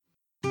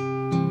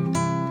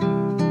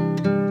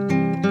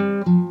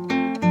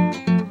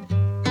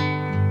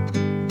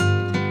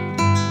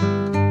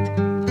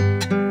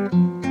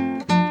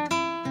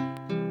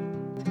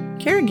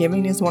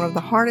Caregiving is one of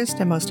the hardest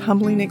and most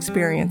humbling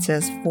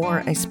experiences for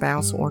a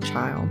spouse or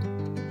child.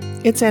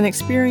 It's an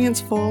experience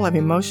full of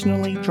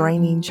emotionally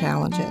draining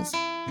challenges.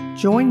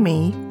 Join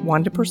me,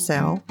 Wanda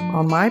Purcell,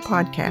 on my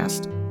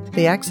podcast,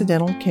 The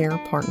Accidental Care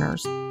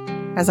Partners,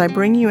 as I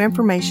bring you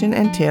information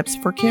and tips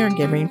for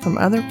caregiving from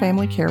other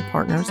family care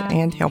partners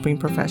and helping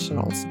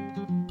professionals.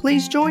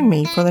 Please join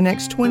me for the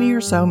next 20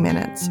 or so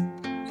minutes.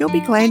 You'll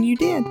be glad you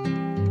did.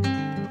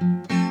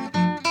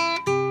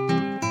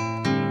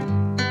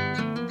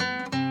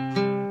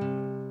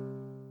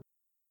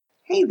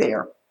 Hey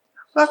there.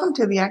 Welcome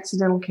to the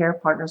Accidental Care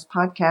Partners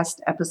Podcast,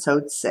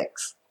 Episode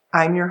 6.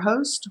 I'm your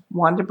host,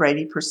 Wanda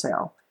Brady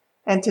Purcell,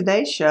 and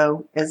today's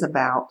show is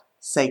about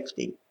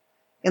safety.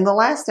 In the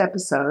last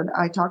episode,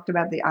 I talked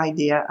about the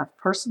idea of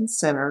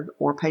person-centered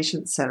or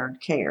patient-centered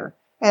care,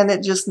 and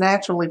it just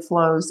naturally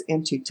flows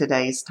into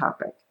today's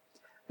topic.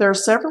 There are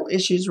several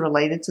issues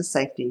related to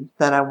safety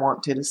that I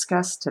want to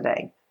discuss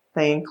today.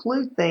 They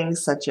include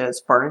things such as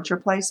furniture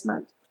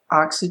placement,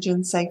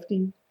 oxygen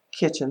safety,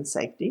 kitchen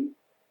safety,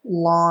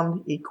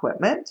 lawn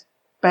equipment,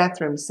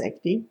 bathroom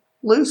safety,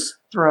 loose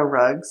throw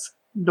rugs,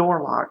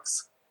 door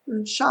locks,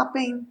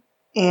 shopping,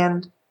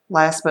 and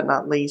last but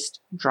not least,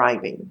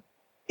 driving.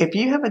 If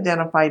you have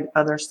identified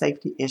other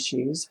safety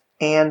issues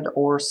and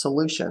or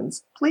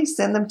solutions, please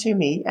send them to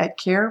me at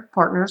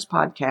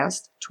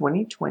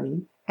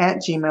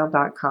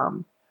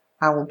carepartnerspodcast2020@gmail.com.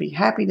 I will be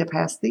happy to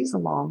pass these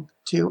along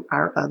to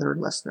our other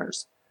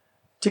listeners.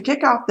 To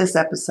kick off this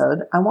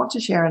episode, I want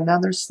to share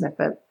another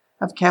snippet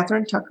of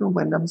Katherine Tucker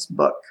Wyndham's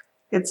book.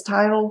 It's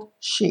titled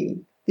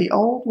She, the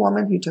Old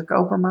Woman Who Took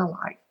Over My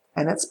Life,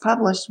 and it's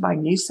published by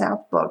New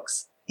South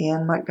Books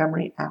in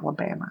Montgomery,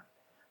 Alabama.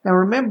 Now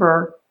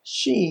remember,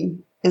 she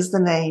is the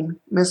name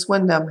Miss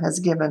Wyndham has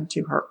given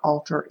to her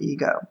alter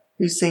ego,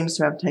 who seems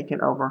to have taken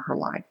over her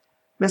life.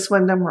 Miss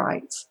Wyndham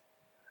writes,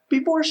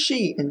 "Before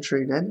she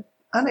intruded,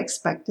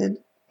 unexpected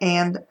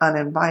and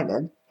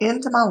uninvited,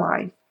 into my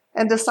life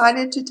and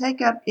decided to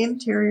take up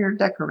interior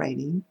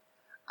decorating,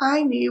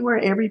 I knew where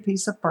every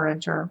piece of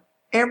furniture,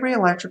 every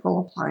electrical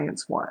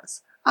appliance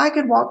was. I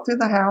could walk through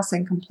the house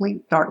in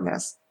complete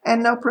darkness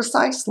and know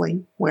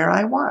precisely where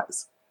I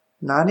was.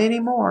 Not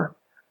anymore.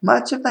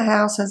 Much of the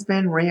house has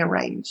been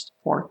rearranged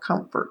for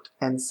comfort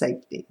and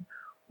safety.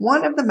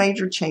 One of the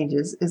major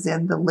changes is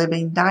in the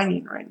living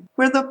dining room,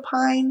 where the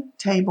pine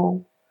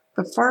table,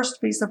 the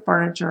first piece of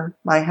furniture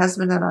my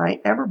husband and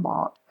I ever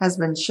bought, has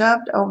been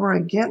shoved over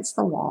against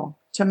the wall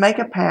to make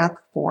a path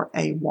for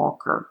a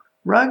walker.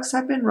 Rugs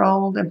have been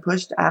rolled and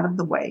pushed out of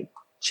the way.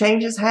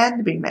 Changes had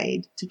to be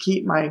made to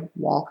keep my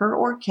walker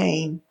or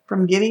cane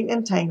from getting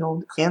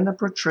entangled in the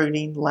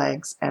protruding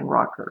legs and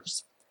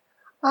rockers."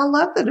 I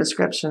love the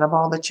description of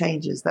all the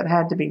changes that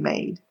had to be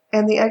made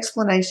and the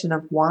explanation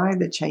of why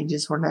the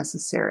changes were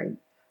necessary.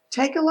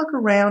 Take a look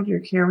around your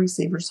care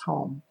receiver's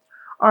home.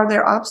 Are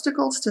there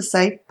obstacles to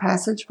safe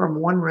passage from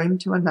one room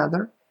to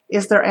another?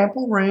 Is there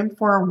ample room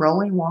for a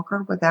rolling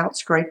walker without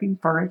scraping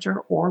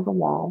furniture or the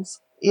walls?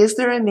 Is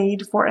there a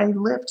need for a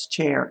lift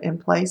chair in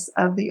place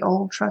of the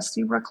old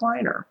trusty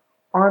recliner?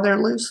 Are there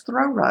loose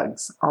throw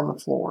rugs on the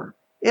floor?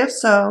 If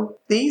so,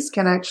 these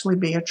can actually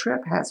be a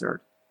trip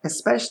hazard,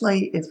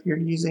 especially if you're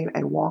using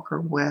a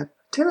walker with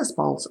tennis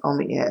balls on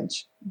the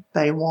edge.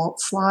 They won't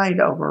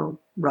slide over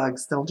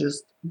rugs, they'll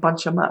just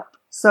bunch them up.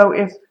 So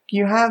if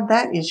you have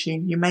that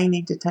issue, you may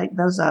need to take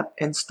those up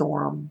and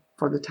store them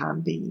for the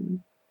time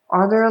being.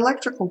 Are there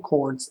electrical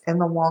cords in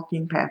the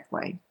walking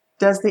pathway?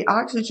 Does the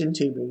oxygen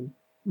tubing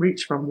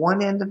reach from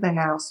one end of the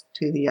house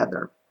to the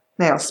other?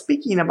 Now,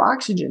 speaking of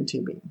oxygen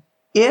tubing,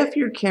 if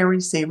your care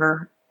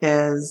receiver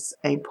is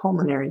a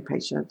pulmonary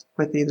patient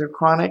with either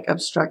chronic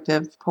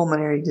obstructive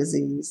pulmonary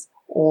disease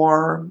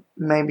or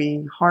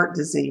maybe heart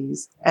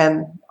disease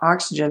and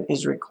oxygen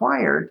is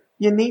required,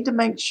 you need to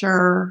make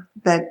sure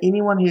that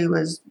anyone who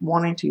is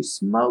wanting to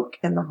smoke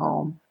in the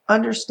home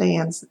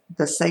understands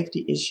the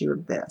safety issue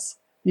of this.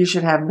 You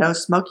should have no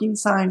smoking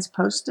signs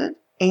posted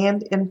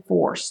and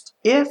enforced.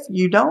 If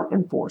you don't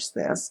enforce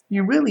this,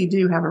 you really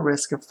do have a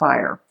risk of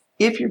fire.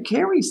 If your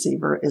care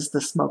receiver is the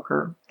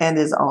smoker and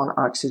is on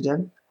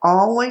oxygen,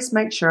 always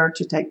make sure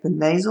to take the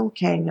nasal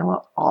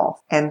cannula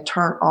off and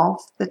turn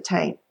off the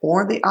tank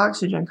or the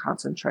oxygen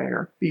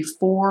concentrator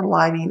before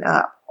lighting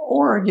up.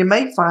 Or you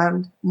may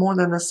find more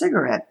than a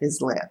cigarette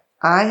is lit.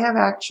 I have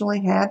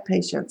actually had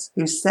patients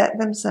who set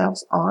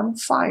themselves on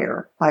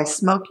fire by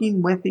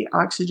smoking with the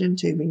oxygen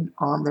tubing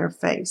on their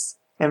face.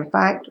 In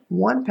fact,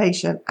 one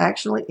patient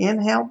actually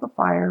inhaled the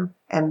fire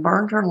and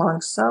burned her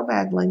lungs so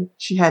badly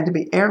she had to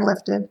be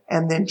airlifted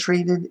and then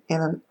treated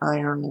in an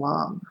iron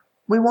lung.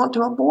 We want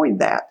to avoid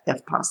that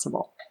if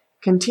possible.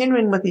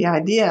 Continuing with the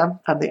idea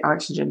of the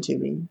oxygen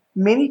tubing,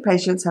 many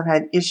patients have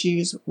had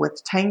issues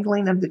with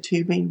tangling of the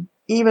tubing.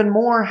 Even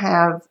more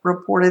have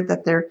reported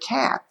that their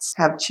cats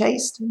have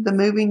chased the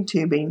moving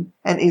tubing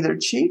and either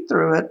chewed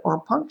through it or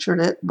punctured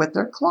it with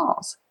their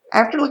claws.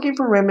 After looking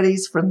for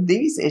remedies for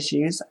these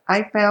issues,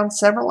 I found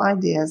several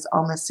ideas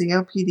on the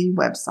COPD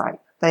website.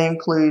 They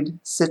include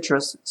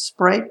citrus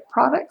spray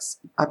products.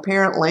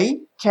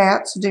 Apparently,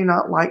 cats do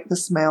not like the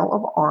smell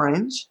of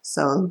orange,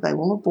 so they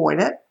will avoid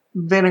it.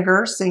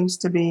 Vinegar seems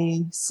to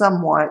be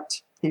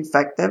somewhat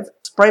effective.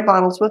 Spray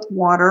bottles with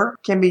water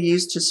can be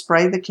used to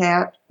spray the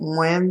cat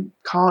when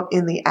caught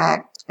in the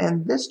act,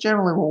 and this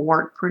generally will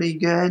work pretty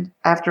good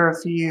after a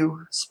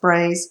few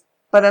sprays.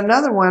 But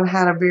another one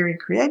had a very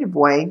creative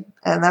way,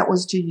 and that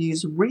was to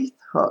use wreath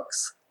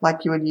hooks,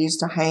 like you would use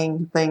to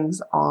hang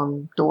things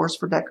on doors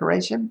for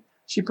decoration.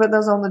 She put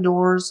those on the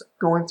doors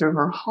going through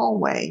her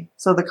hallway.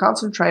 So the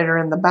concentrator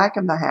in the back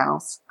of the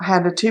house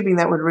had a tubing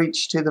that would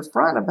reach to the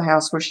front of the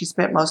house where she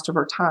spent most of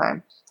her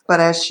time. But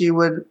as she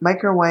would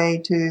make her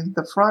way to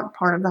the front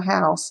part of the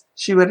house,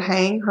 she would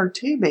hang her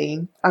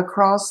tubing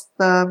across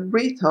the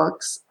wreath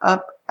hooks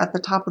up at the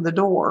top of the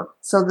door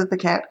so that the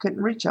cat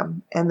couldn't reach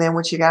them. And then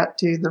when she got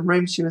to the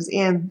room she was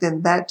in,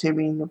 then that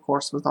tubing, of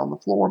course, was on the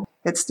floor.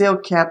 It still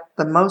kept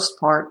the most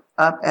part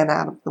up and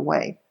out of the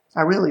way.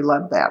 I really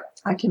love that.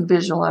 I can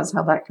visualize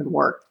how that could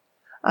work.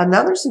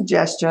 Another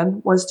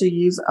suggestion was to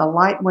use a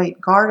lightweight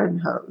garden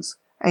hose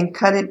and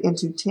cut it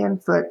into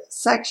 10-foot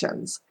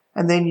sections.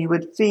 And then you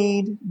would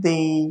feed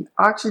the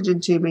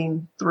oxygen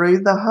tubing through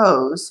the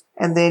hose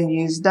and then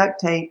use duct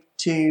tape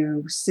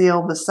to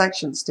seal the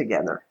sections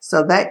together.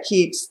 So that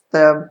keeps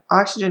the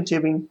oxygen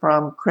tubing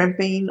from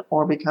crimping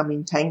or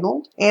becoming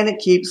tangled, and it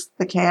keeps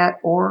the cat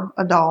or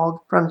a dog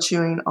from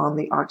chewing on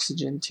the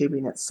oxygen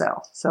tubing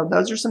itself. So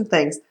those are some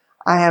things.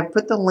 I have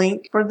put the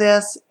link for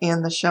this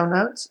in the show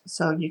notes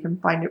so you can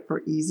find it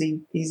for easy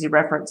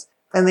reference.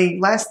 And the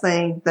last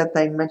thing that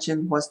they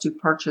mentioned was to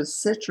purchase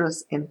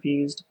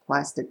citrus-infused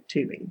plastic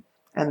tubing.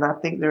 And I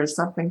think there is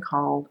something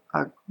called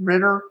a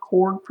Ritter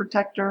cord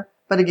protector.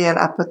 But again,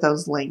 I put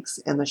those links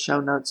in the show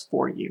notes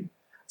for you.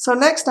 So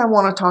next I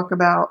want to talk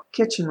about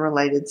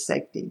kitchen-related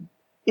safety.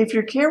 If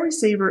your care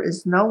receiver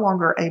is no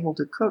longer able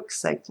to cook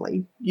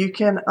safely, you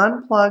can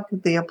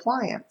unplug the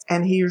appliance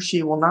and he or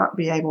she will not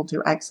be able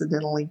to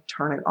accidentally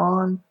turn it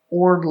on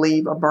or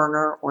leave a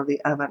burner or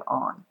the oven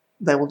on.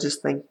 They will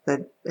just think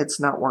that it's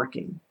not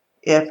working.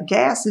 If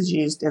gas is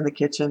used in the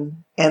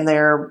kitchen and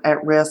they're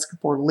at risk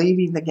for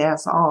leaving the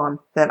gas on,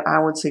 then I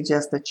would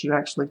suggest that you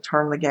actually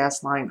turn the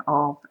gas line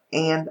off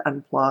and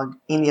unplug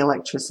any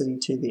electricity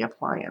to the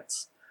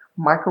appliance.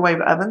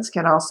 Microwave ovens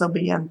can also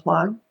be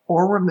unplugged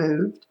or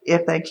removed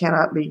if they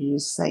cannot be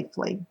used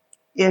safely.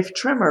 If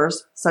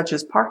tremors, such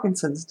as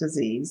Parkinson's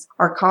disease,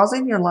 are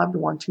causing your loved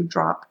one to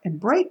drop and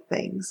break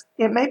things,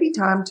 it may be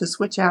time to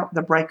switch out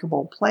the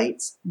breakable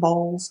plates,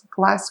 bowls,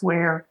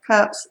 glassware,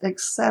 cups,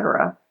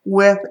 etc.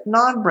 with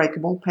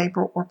non-breakable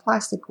paper or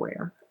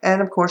plasticware.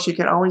 And of course, you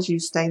can always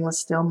use stainless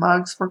steel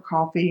mugs for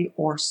coffee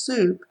or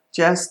soup.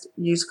 Just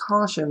use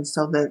caution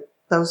so that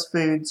those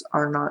foods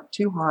are not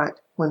too hot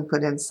when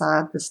put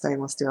inside the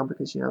stainless steel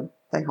because,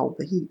 they hold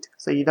the heat.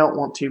 So you don't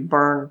want to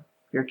burn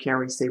your care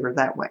receiver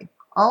that way.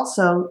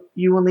 Also,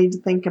 you will need to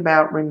think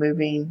about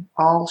removing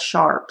all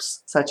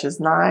sharps, such as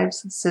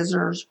knives,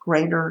 scissors,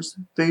 graters,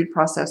 food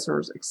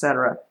processors,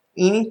 etc.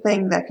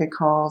 Anything that could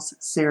cause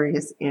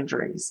serious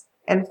injuries.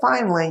 And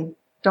finally,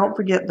 don't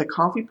forget the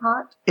coffee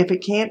pot. If it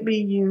can't be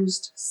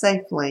used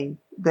safely,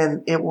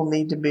 then it will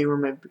need to be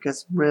removed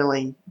because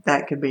really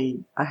that could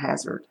be a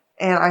hazard.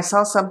 And I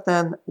saw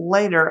something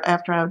later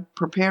after I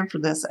prepared for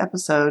this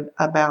episode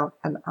about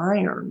an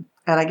iron.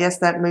 And I guess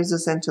that moves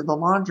us into the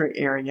laundry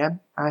area.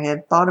 I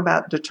had thought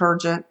about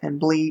detergent and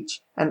bleach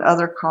and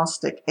other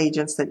caustic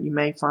agents that you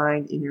may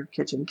find in your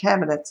kitchen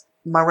cabinets.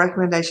 My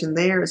recommendation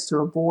there is to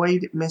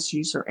avoid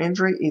misuse or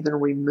injury. Either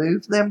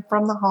remove them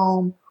from the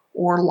home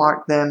or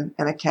lock them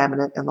in a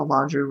cabinet in the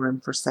laundry room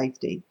for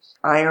safety.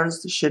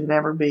 Irons should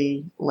never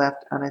be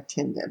left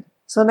unattended.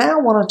 So now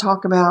I want to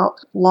talk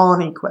about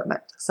lawn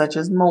equipment, such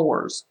as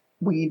mowers,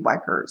 weed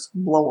whackers,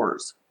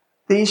 blowers.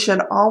 These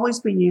should always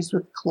be used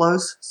with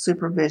close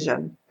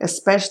supervision,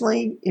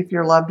 especially if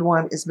your loved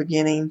one is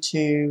beginning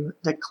to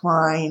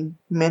decline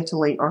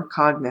mentally or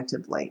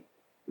cognitively.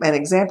 An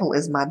example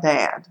is my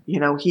dad.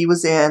 He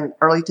was in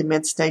early to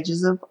mid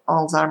stages of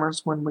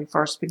Alzheimer's when we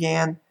first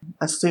began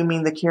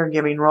assuming the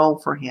caregiving role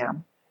for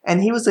him,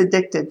 and he was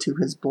addicted to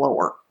his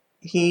blower.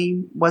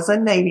 He was a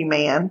Navy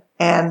man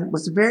and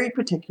was very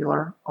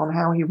particular on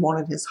how he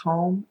wanted his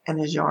home and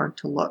his yard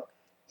to look.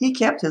 He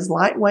kept his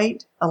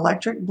lightweight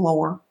electric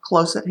blower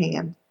close at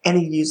hand, and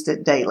he used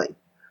it daily.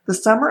 The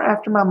summer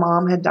after my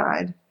mom had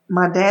died,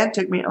 my dad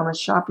took me on a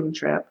shopping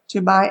trip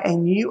to buy a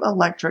new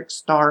electric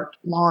start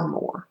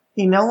lawnmower.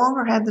 He no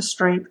longer had the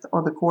strength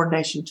or the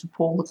coordination to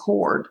pull the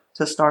cord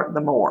to start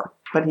the mower,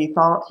 but he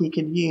thought he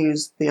could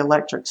use the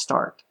electric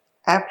start.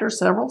 After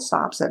several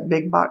stops at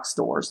big box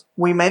stores,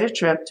 we made a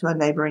trip to a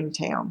neighboring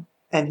town,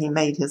 and he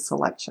made his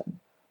selection.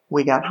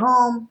 We got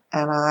home,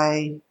 and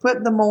I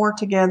put the mower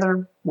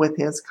together with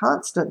his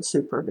constant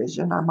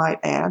supervision, I might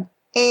add,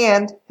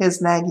 and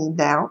his nagging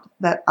doubt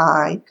that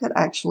I could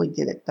actually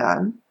get it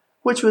done,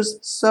 which was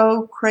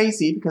so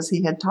crazy because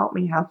he had taught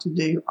me how to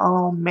do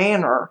all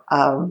manner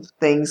of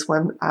things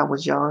when I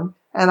was young,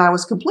 and I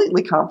was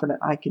completely confident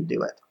I could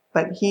do it.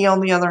 But he, on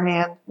the other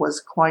hand,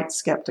 was quite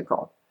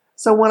skeptical.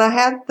 So when I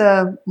had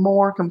the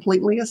mower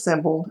completely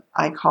assembled,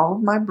 I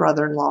called my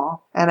brother-in-law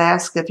and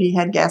asked if he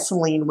had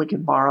gasoline we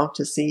could borrow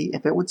to see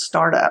if it would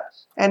start up.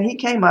 And he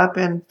came up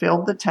and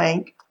filled the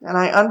tank, and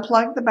I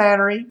unplugged the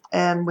battery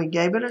and we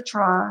gave it a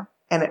try,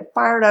 and it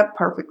fired up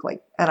perfectly.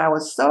 And I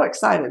was so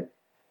excited.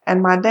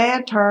 And my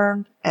dad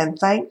turned and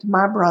thanked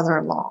my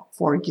brother-in-law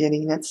for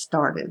getting it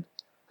started.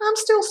 I'm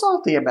still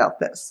salty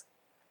about this.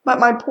 But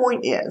my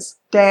point is,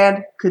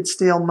 Dad could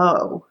still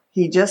mow.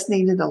 He just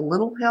needed a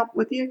little help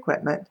with the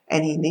equipment,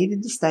 and he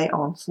needed to stay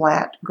on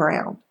flat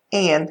ground,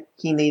 and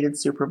he needed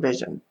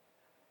supervision.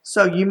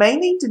 So you may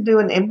need to do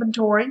an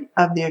inventory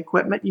of the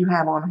equipment you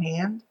have on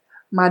hand.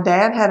 My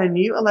dad had a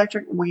new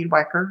electric weed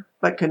whacker,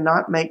 but could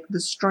not make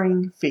the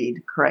string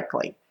feed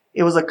correctly.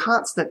 It was a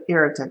constant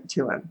irritant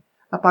to him.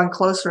 Upon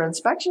closer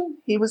inspection,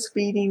 he was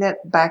feeding it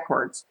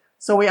backwards.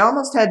 So we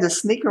almost had to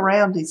sneak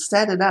around to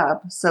set it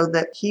up so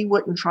that he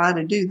wouldn't try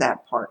to do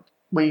that part.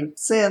 We've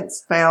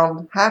since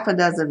found half a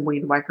dozen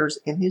weed whackers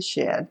in his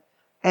shed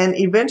and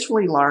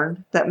eventually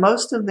learned that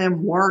most of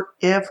them work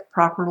if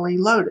properly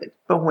loaded.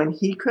 But when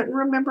he couldn't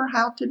remember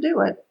how to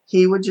do it,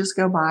 he would just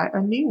go buy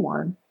a new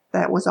one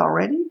that was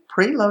already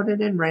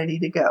preloaded and ready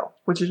to go,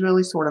 which is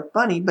really sort of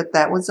funny, but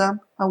that was a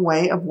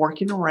way of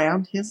working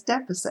around his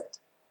deficit.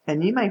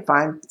 And you may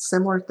find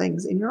similar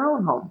things in your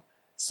own home.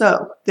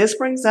 So this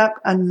brings up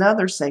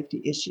another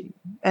safety issue,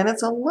 and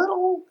it's a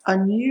little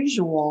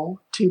unusual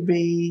to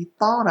be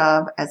thought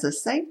of as a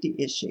safety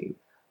issue,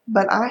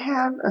 but I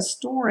have a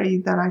story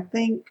that I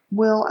think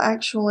will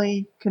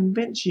actually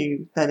convince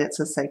you that it's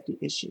a safety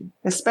issue,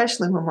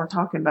 especially when we're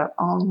talking about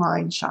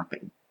online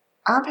shopping.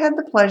 I've had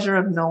the pleasure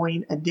of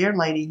knowing a dear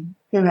lady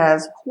who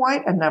has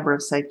quite a number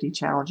of safety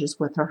challenges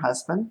with her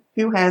husband,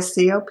 who has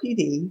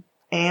COPD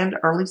and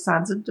early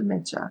signs of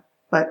dementia,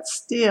 but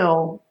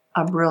still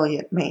a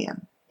brilliant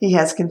man. He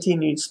has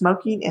continued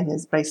smoking in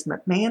his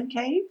basement man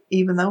cave,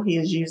 even though he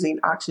is using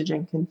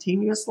oxygen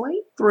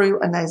continuously through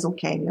a nasal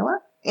cannula,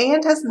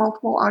 and has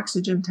multiple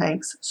oxygen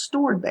tanks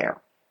stored there.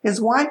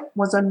 His wife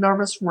was a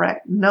nervous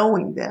wreck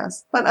knowing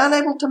this, but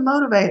unable to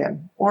motivate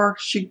him, or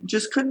she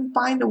just couldn't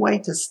find a way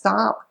to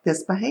stop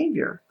this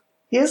behavior.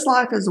 His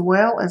life as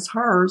well as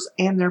hers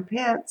and their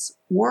pets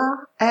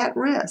were at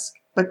risk,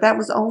 but that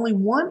was only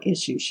one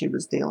issue she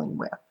was dealing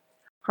with.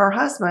 Her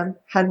husband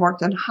had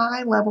worked in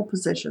high-level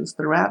positions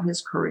throughout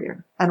his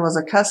career and was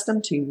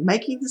accustomed to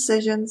making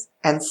decisions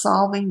and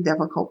solving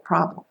difficult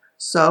problems.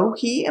 So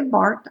he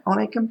embarked on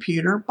a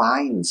computer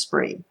buying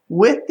spree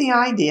with the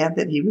idea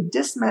that he would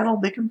dismantle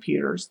the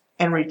computers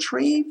and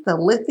retrieve the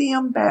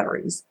lithium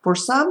batteries for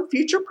some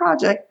future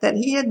project that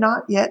he had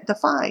not yet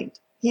defined.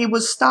 He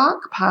was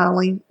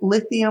stockpiling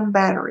lithium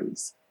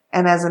batteries,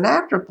 and as an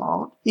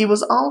afterthought, he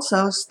was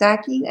also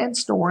stacking and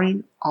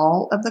storing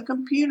all of the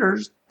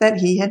computers that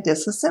he had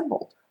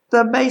disassembled.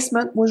 The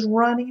basement was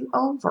running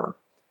over,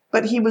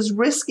 but he was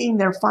risking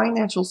their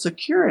financial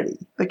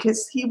security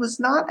because he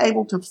was not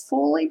able to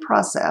fully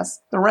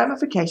process the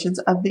ramifications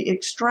of the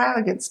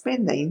extravagant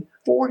spending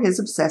for his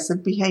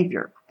obsessive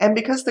behavior. And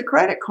because the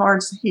credit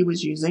cards he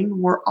was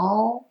using were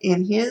all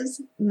in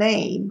his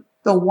name,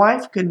 the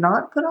wife could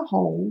not put a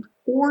hold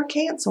or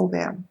cancel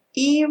them,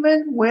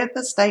 even with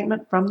a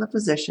statement from the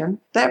physician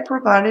that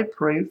provided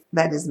proof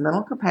that his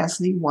mental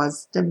capacity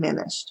was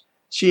diminished.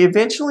 She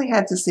eventually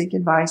had to seek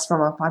advice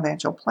from a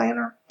financial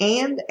planner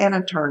and an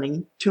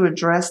attorney to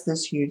address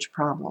this huge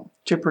problem,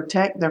 to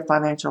protect their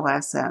financial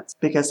assets,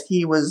 because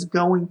he was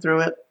going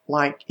through it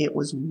like it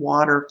was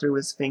water through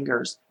his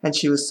fingers, and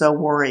she was so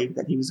worried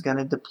that he was going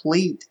to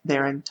deplete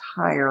their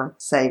entire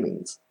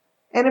savings.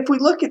 And if we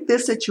look at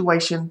this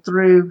situation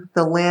through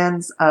the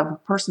lens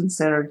of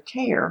person-centered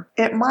care,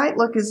 it might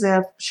look as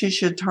if she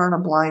should turn a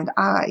blind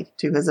eye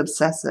to his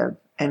obsessive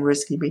and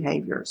risky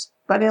behaviors.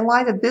 But in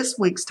light of this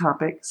week's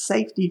topic,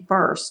 safety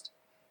first,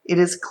 it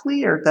is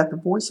clear that the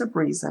voice of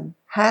reason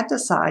had to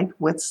side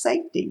with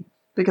safety,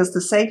 because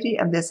the safety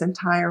of this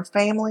entire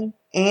family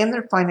and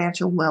their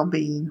financial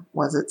well-being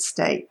was at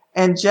stake.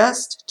 And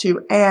just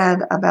to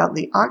add about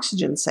the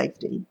oxygen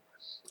safety,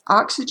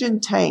 oxygen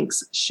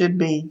tanks should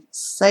be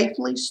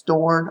safely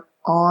stored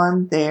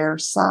on their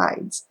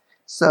sides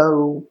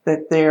so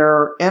that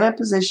they're in a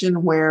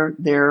position where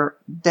they're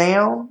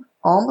down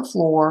on the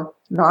floor,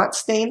 not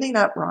standing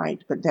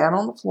upright, but down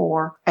on the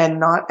floor and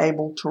not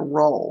able to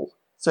roll.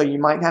 So you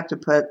might have to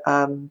put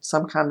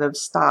some kind of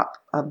stop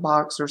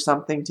box or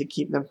something to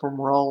keep them from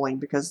rolling,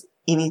 because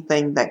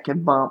anything that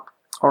can bump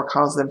or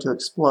cause them to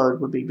explode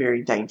would be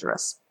very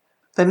dangerous.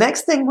 The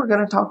next thing we're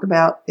going to talk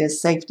about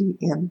is safety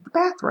in the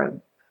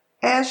bathroom.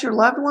 As your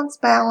loved one's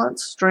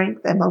balance,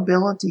 strength, and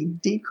mobility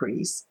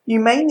decrease, you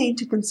may need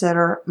to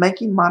consider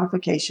making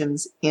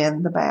modifications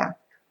in the bath.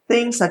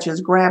 Things such as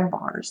grab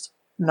bars,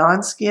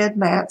 non-skid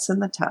mats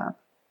in the tub,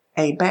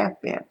 a bath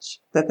bench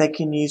that they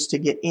can use to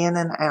get in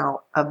and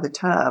out of the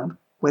tub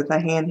with a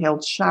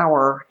handheld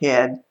shower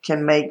head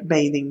can make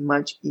bathing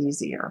much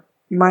easier.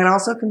 You might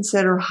also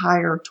consider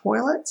higher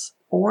toilets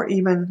or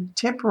even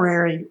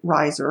temporary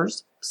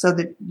risers so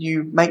that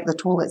you make the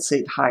toilet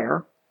seat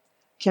higher.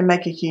 Can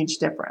make a huge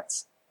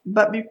difference.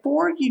 But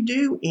before you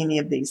do any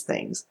of these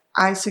things,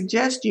 I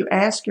suggest you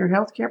ask your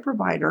healthcare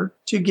provider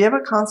to give a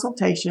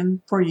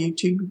consultation for you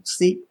to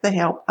seek the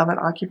help of an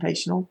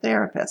occupational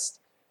therapist.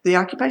 The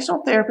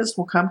occupational therapist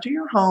will come to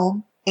your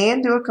home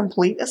and do a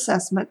complete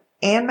assessment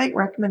and make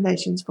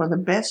recommendations for the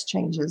best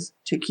changes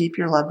to keep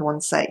your loved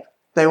ones safe.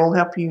 They will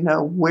help you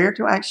know where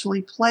to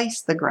actually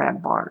place the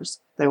grab bars.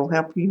 They will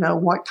help you know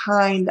what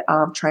kind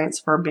of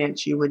transfer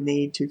bench you would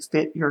need to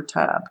fit your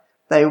tub.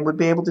 They would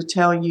be able to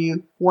tell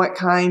you what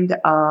kind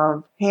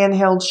of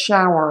handheld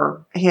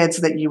shower heads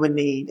that you would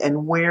need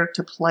and where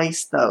to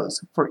place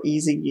those for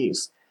easy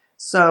use.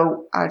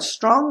 So I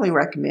strongly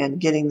recommend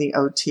getting the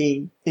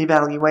OT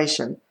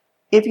evaluation.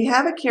 If you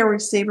have a care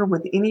receiver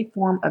with any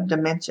form of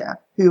dementia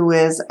who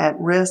is at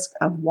risk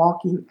of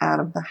walking out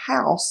of the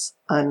house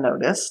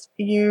unnoticed,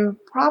 you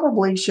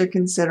probably should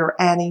consider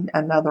adding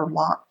another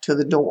lock to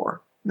the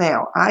door.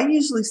 Now, I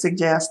usually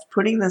suggest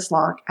putting this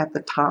lock at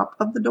the top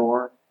of the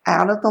door,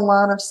 out of the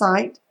line of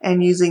sight,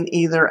 and using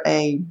either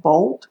a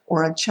bolt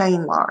or a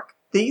chain lock.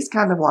 These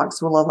kind of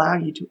locks will allow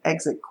you to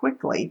exit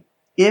quickly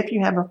if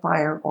you have a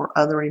fire or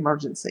other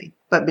emergency.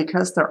 But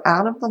because they're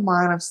out of the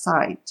line of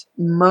sight,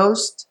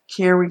 most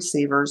care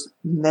receivers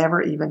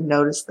never even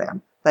notice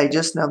them. They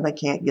just know they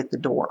can't get the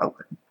door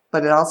open.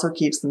 But it also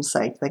keeps them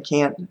safe. They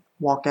can't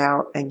walk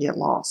out and get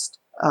lost.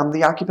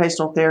 The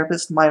occupational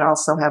therapist might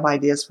also have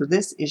ideas for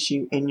this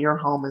issue in your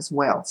home as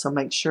well. So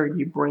make sure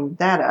you bring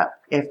that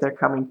up if they're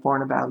coming for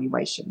an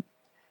evaluation.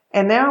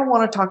 And now I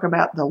want to talk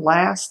about the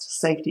last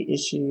safety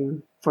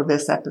issue for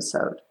this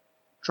episode,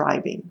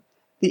 driving.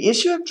 The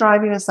issue of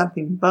driving is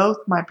something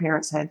both my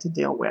parents had to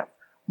deal with.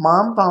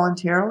 Mom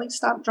voluntarily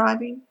stopped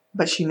driving,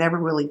 but she never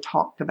really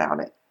talked about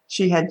it.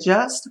 She had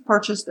just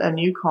purchased a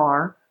new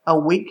car a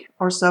week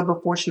or so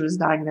before she was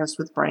diagnosed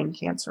with brain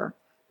cancer.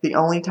 The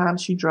only time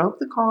she drove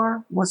the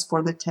car was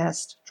for the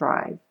test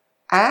drive.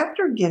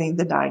 After getting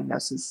the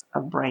diagnosis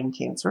of brain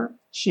cancer,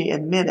 she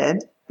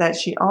admitted that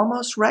she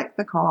almost wrecked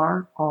the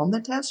car on the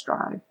test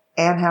drive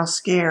and how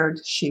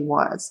scared she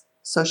was.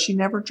 So she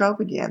never drove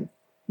again.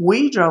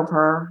 We drove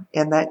her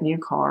in that new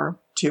car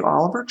to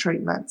all of her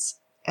treatments,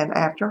 and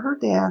after her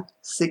death,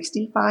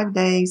 65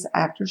 days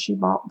after she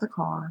bought the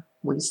car,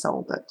 we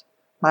sold it.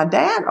 My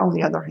dad, on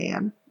the other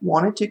hand,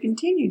 wanted to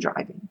continue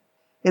driving.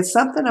 It's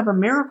something of a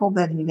miracle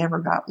that he never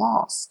got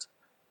lost.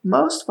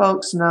 Most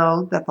folks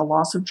know that the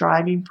loss of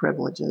driving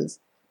privileges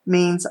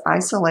means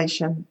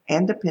isolation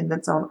and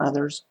dependence on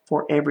others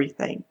for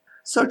everything.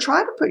 So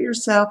try to put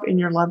yourself in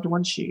your loved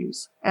one's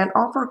shoes and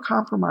offer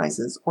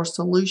compromises or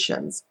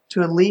solutions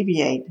to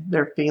alleviate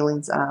their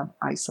feelings of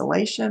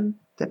isolation,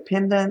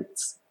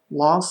 dependence,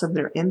 loss of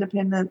their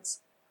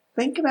independence.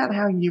 Think about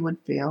how you would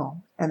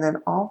feel and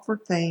then offer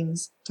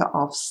things to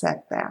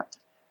offset that.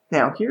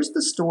 Now, here's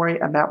the story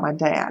about my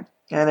dad.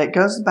 And it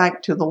goes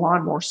back to the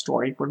lawnmower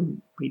story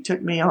when he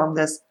took me on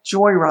this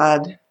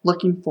joyride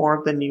looking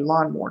for the new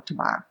lawnmower to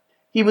buy.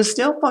 He was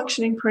still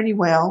functioning pretty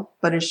well,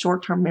 but his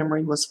short-term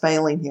memory was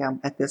failing him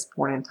at this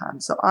point in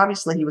time. So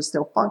obviously he was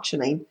still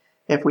functioning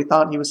if we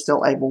thought he was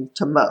still able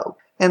to mow.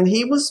 And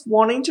he was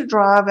wanting to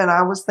drive, and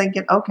I was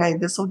thinking, okay,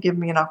 this will give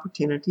me an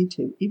opportunity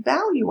to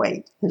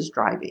evaluate his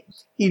driving.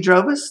 He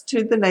drove us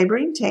to the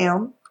neighboring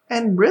town,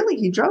 and really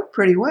he drove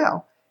pretty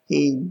well.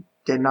 He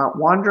did not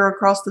wander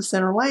across the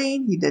center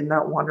lane. He did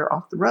not wander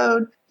off the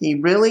road. He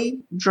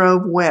really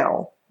drove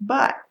well.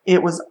 But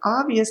it was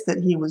obvious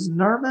that he was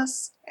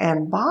nervous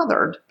and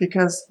bothered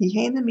because he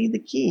handed me the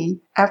key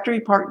after he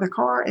parked the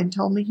car and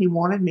told me he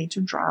wanted me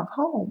to drive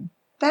home.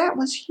 That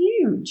was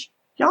huge.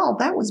 Y'all,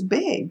 that was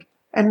big.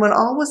 And when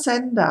all was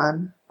said and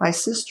done, my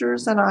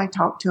sisters and I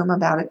talked to him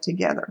about it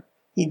together.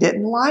 He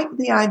didn't like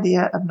the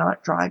idea of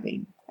not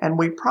driving, and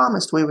we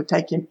promised we would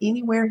take him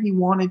anywhere he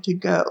wanted to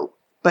go.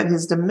 But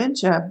his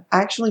dementia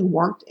actually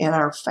worked in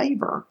our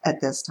favor at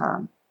this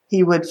time.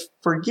 He would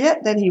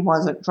forget that he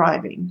wasn't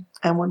driving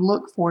and would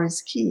look for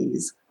his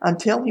keys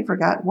until he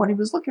forgot what he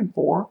was looking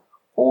for,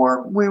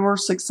 or we were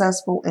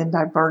successful in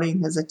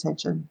diverting his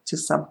attention to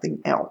something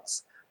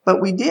else.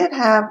 But we did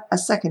have a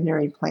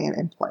secondary plan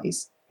in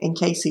place in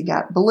case he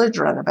got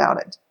belligerent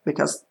about it,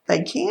 because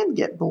they can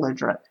get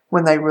belligerent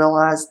when they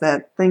realize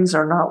that things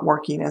are not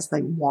working as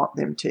they want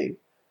them to.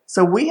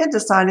 So we had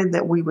decided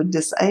that we would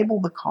disable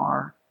the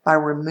car by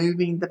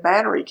removing the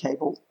battery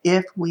cable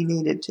if we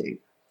needed to.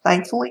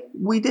 Thankfully,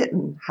 we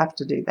didn't have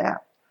to do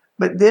that.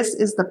 But this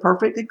is the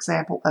perfect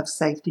example of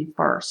safety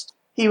first.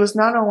 He was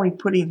not only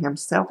putting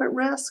himself at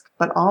risk,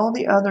 but all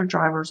the other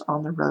drivers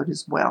on the road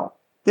as well.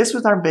 This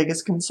was our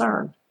biggest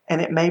concern,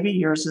 and it may be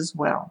yours as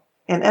well.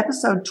 In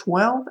episode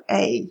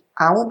 12A,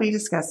 I will be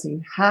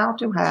discussing how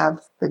to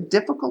have the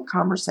difficult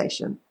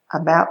conversation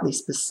about the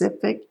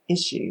specific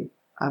issue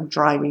of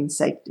driving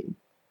safety.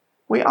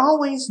 We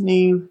always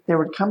knew there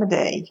would come a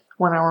day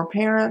when our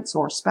parents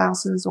or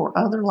spouses or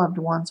other loved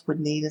ones would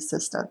need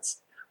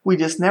assistance. We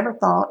just never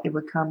thought it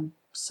would come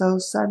so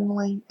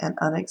suddenly and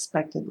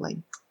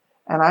unexpectedly.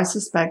 And I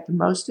suspect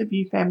most of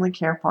you family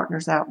care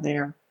partners out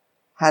there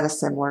had a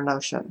similar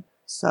notion.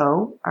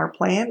 So our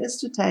plan is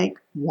to take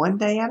one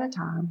day at a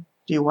time,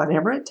 do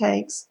whatever it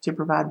takes to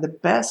provide the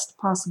best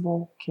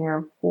possible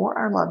care for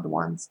our loved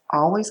ones,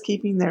 always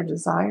keeping their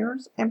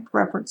desires and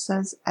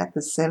preferences at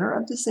the center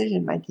of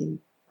decision making,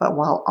 but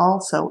while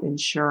also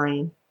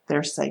ensuring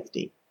their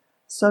safety.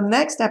 So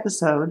next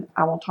episode,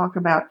 I will talk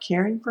about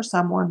caring for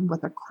someone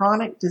with a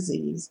chronic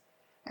disease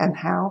and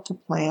how to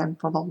plan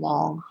for the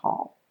long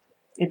haul.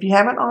 If you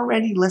haven't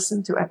already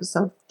listened to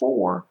episode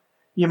 4,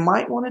 you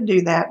might want to do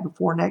that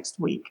before next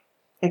week.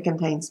 It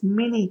contains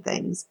many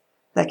things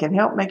that can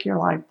help make your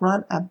life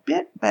run a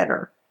bit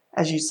better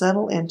as you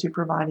settle into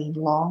providing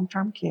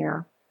long-term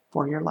care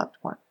for your loved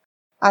one.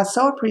 I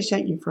so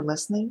appreciate you for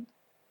listening,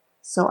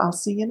 so I'll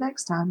see you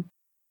next time.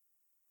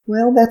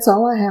 Well, that's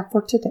all I have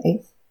for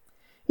today.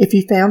 If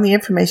you found the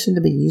information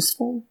to be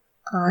useful,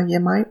 you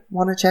might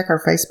want to check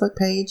our Facebook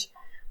page,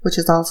 which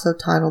is also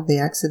titled The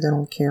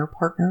Accidental Care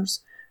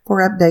Partners,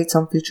 for updates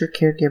on future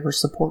caregiver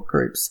support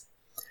groups.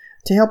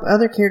 To help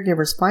other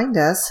caregivers find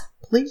us,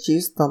 please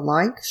use the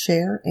like,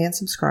 share, and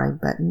subscribe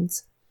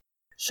buttons.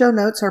 Show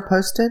notes are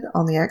posted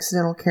on the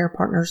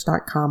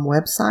accidentalcarepartners.com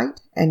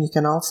website, and you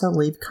can also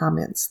leave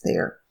comments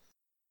there.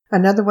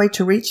 Another way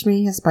to reach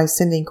me is by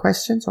sending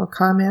questions or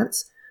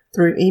comments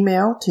through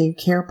email to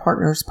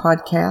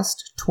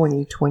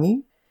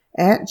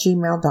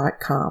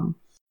carepartnerspodcast2020@gmail.com.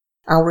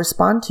 I'll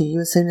respond to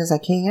you as soon as I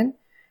can,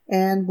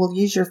 and we'll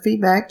use your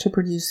feedback to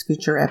produce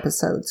future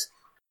episodes.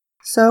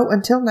 So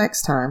until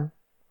next time,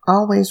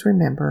 always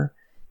remember,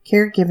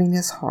 caregiving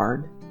is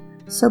hard,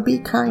 so be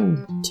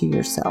kind to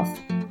yourself.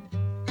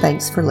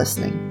 Thanks for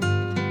listening.